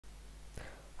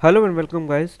Hello and welcome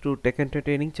guys to Tech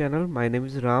Entertaining channel. My name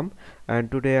is Ram and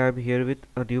today I am here with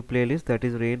a new playlist that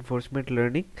is reinforcement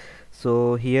learning.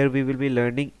 So here we will be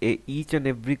learning each and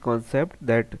every concept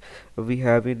that we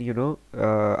have in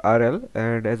RL,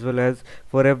 and as well as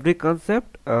for every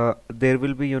concept there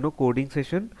will be coding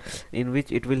session in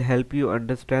which it will help you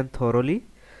understand thoroughly.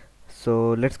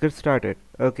 So let's get started.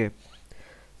 Okay,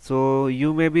 so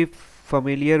you may be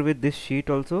familiar with this sheet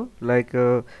also, like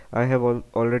I have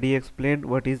already explained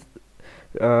what is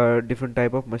different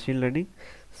type of machine learning.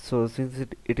 So since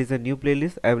it is a new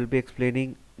playlist, I will be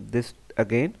explaining this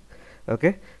again.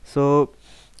 Okay, so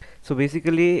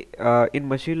basically in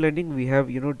machine learning we have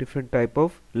different type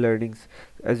of learnings.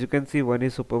 As you can see, one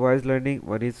is supervised learning,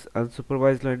 one is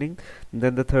unsupervised learning,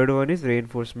 then the third one is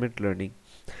reinforcement learning.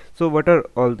 So what are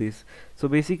all these? So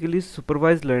basically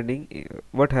supervised learning,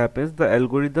 what happens, the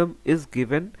algorithm is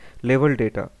given label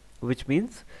data, which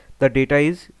means the data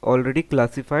is already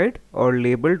classified or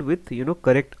labeled with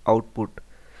correct output.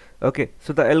 Okay,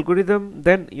 so the algorithm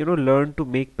then learn to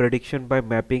make prediction by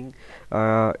mapping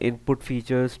input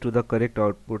features to the correct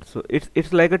output. So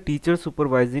it's like a teacher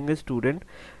supervising a student,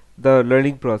 the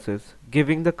learning process,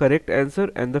 giving the correct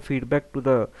answer and the feedback to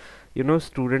the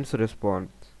students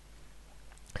response.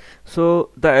 So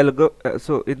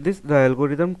in this, the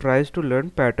algorithm tries to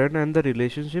learn pattern and the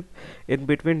relationship in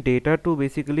between data to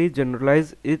basically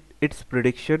generalize its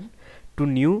prediction to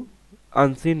new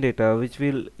unseen data, which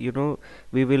will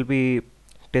we will be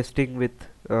testing with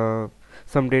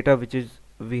some data which is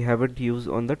we haven't used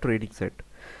on the training set.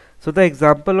 So the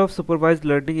example of supervised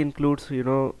learning includes we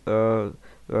do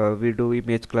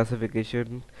image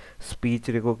classification, speech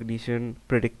recognition,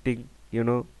 predicting,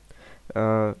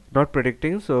 not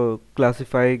predicting, so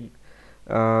classifying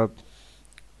uh,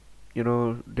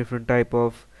 different type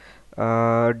of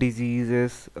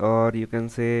diseases, or you can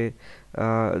say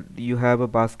you have a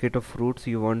basket of fruits,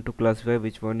 you want to classify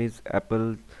which one is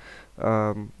apple,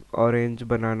 orange,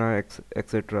 banana,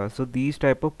 etc. So these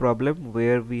type of problem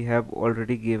where we have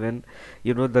already given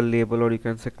the label, or you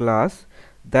can say class,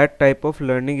 that type of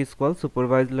learning is called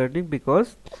supervised learning,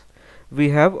 because we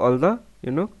have all the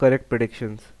correct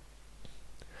predictions.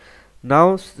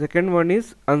 Now second one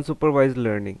is unsupervised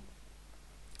learning.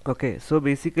 Okay, so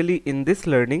basically in this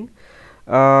learning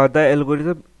the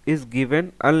algorithm is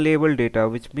given unlabeled data,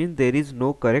 which means there is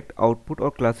no correct output or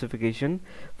classification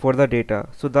for the data.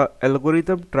 So the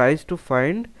algorithm tries to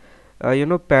find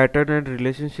pattern and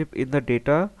relationship in the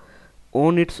data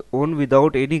on its own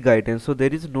without any guidance. So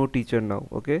there is no teacher now.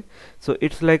 Okay, so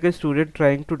it's like a student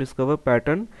trying to discover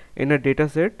pattern in a data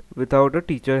set without a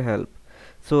teacher help.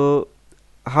 So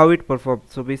how it performs,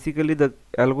 so basically the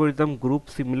algorithm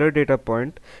groups similar data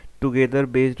point together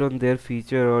based on their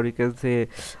feature, or you can say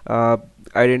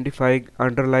identifying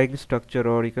underlying structure,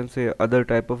 or you can say other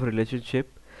type of relationship.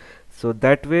 So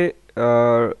that way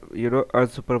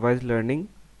unsupervised learning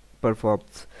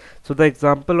performs. So the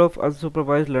example of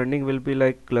unsupervised learning will be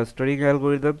like clustering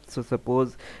algorithm. So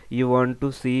suppose you want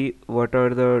to see what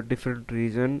are the different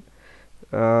region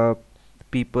uh,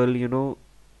 people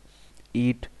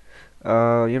eat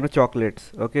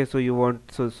chocolates. Okay, so you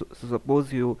want, so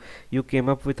suppose you came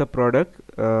up with a product,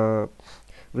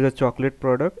 with a chocolate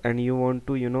product, and you want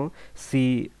to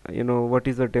see what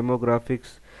is the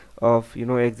demographics of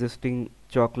existing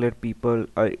chocolate people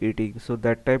are eating. So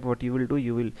that time what you will do,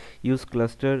 you will use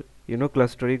clustering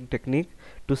technique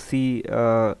to see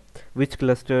which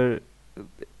cluster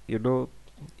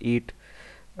eat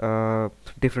uh,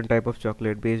 different type of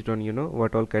chocolate based on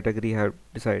what all category have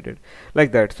decided,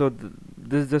 like that. So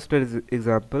this is just an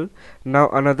example. Now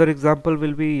another example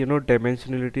will be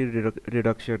dimensionality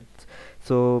reductions.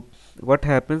 So what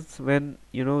happens when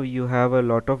you have a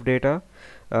lot of data,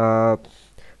 uh,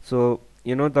 so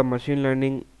the machine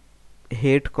learning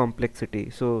hate complexity.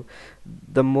 So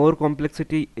the more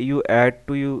complexity you add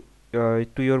to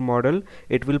your model,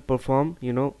 it will perform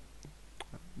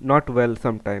not well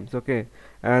sometimes. Okay,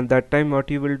 and that time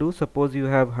what you will do, suppose you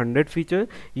have 100 feature,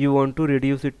 you want to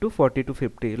reduce it to 40 to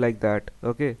 50, like that.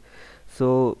 Okay,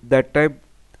 so that time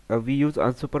we use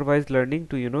unsupervised learning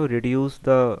to reduce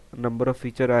the number of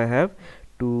feature I have,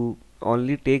 to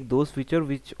only take those feature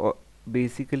which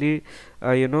basically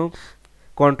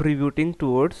contributing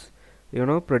towards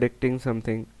predicting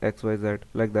something xyz,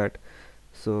 like that.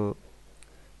 So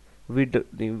we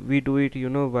do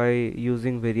it by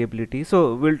using variability.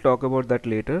 So we'll talk about that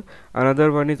later.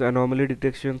 Another one is anomaly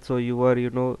detection. So you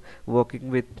are working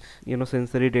with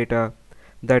sensory data,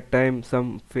 that time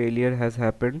some failure has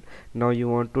happened, now you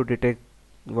want to detect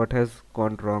what has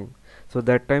gone wrong. So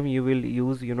that time you will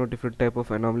use different type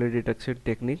of anomaly detection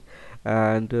technique,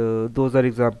 and those are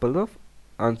examples of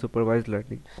unsupervised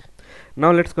learning.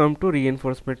 Now let's come to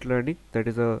reinforcement learning, that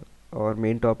is our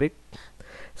main topic.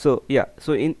 So yeah,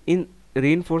 so in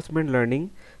reinforcement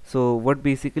learning, so what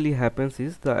basically happens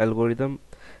is the algorithm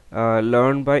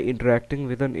learn by interacting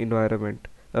with an environment.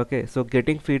 Okay, so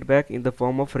getting feedback in the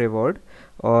form of reward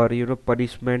or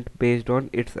punishment based on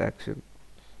its action.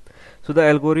 So the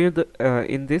algorithm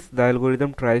in this, the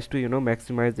algorithm tries to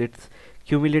maximize its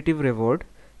cumulative reward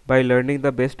by learning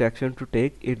the best action to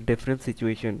take in different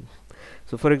situations.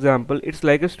 So for example, it's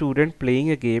like a student playing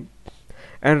a game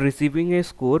and receiving a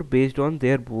score based on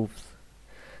their moves.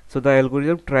 So the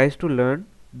algorithm tries to learn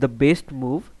the best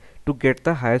move to get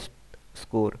the highest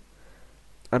score.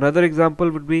 Another example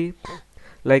would be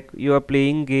like you are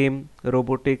playing game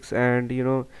robotics and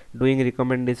doing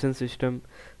recommendation system.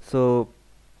 So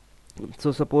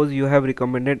suppose you have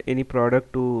recommended any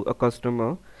product to a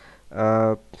customer.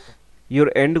 uh,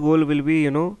 your end goal will be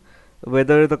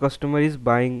whether the customer is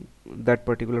buying that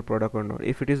particular product or not.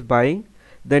 If it is buying,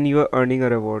 then you are earning a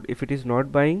reward. If it is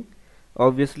not buying,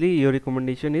 obviously your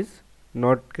recommendation is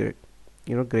not great,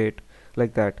 great,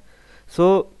 like that.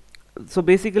 So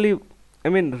basically, I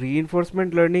mean,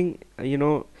 reinforcement learning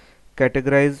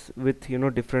categorize with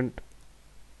different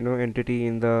entity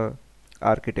in the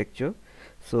architecture.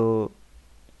 So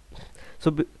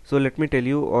so let me tell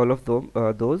you all of them,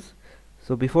 those.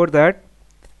 So before that,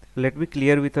 let me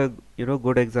clear with a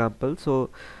good example. So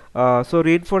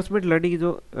reinforcement learning is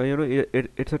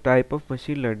it's a type of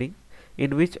machine learning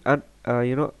in which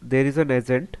there is an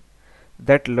agent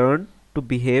that learn to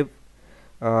behave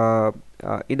uh,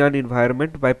 in an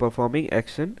environment by performing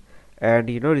action and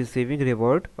receiving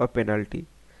reward or penalty.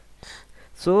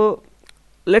 So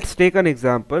let's take an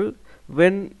example.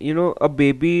 When a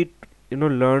baby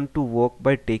learn to walk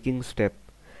by taking step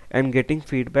and getting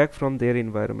feedback from their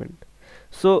environment.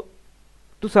 So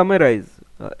to summarize,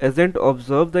 agent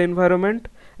observe the environment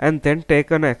and then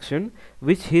take an action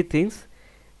which he thinks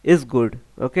is good.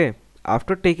 Okay,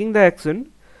 after taking the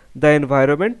action, the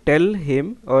environment tell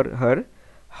him or her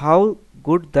how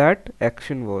good that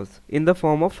action was in the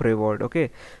form of reward.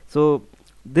 Okay, so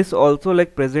this also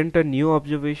like present a new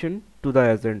observation to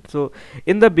the agent. So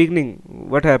in the beginning,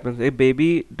 what happens, a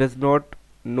baby does not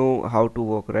know how to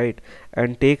walk, right,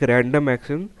 and take random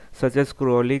action such as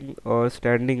scrolling or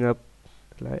standing up,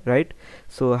 right.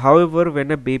 So however,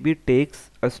 when a baby takes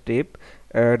a step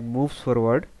and moves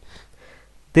forward,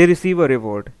 they receive a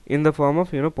reward in the form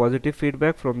of positive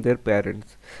feedback from their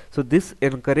parents. So this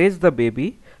encourages the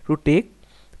baby to take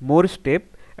more step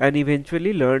and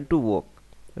eventually learn to walk,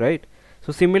 right.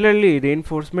 So similarly,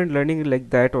 reinforcement learning is like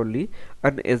that only.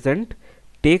 An agent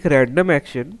take random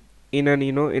action in an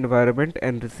environment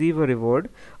and receive a reward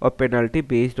or penalty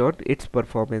based on its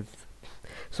performance.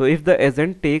 So if the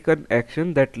agent take an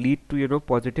action that lead to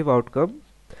positive outcome,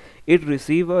 it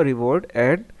receive a reward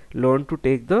and learn to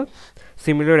take the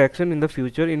similar action in the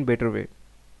future in better way.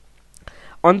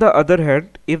 On the other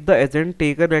hand, if the agent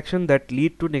take an action that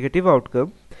lead to negative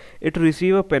outcome, it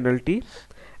receive a penalty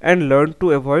and learn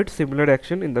to avoid similar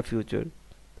action in the future.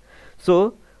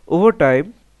 So over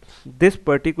time, this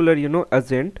particular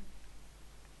agent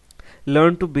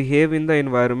learn to behave in the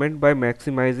environment by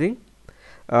maximizing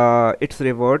its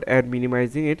reward and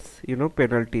minimizing its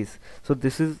penalties. So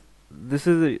this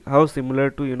is how similar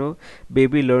to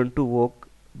baby learn to walk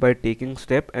by taking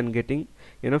step and getting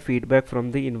feedback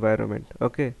from the environment.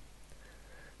 Okay,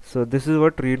 so this is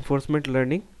what reinforcement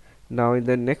learning. Now in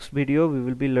the next video we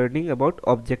will be learning about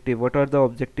objective. What are the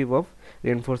objective of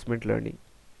reinforcement learning?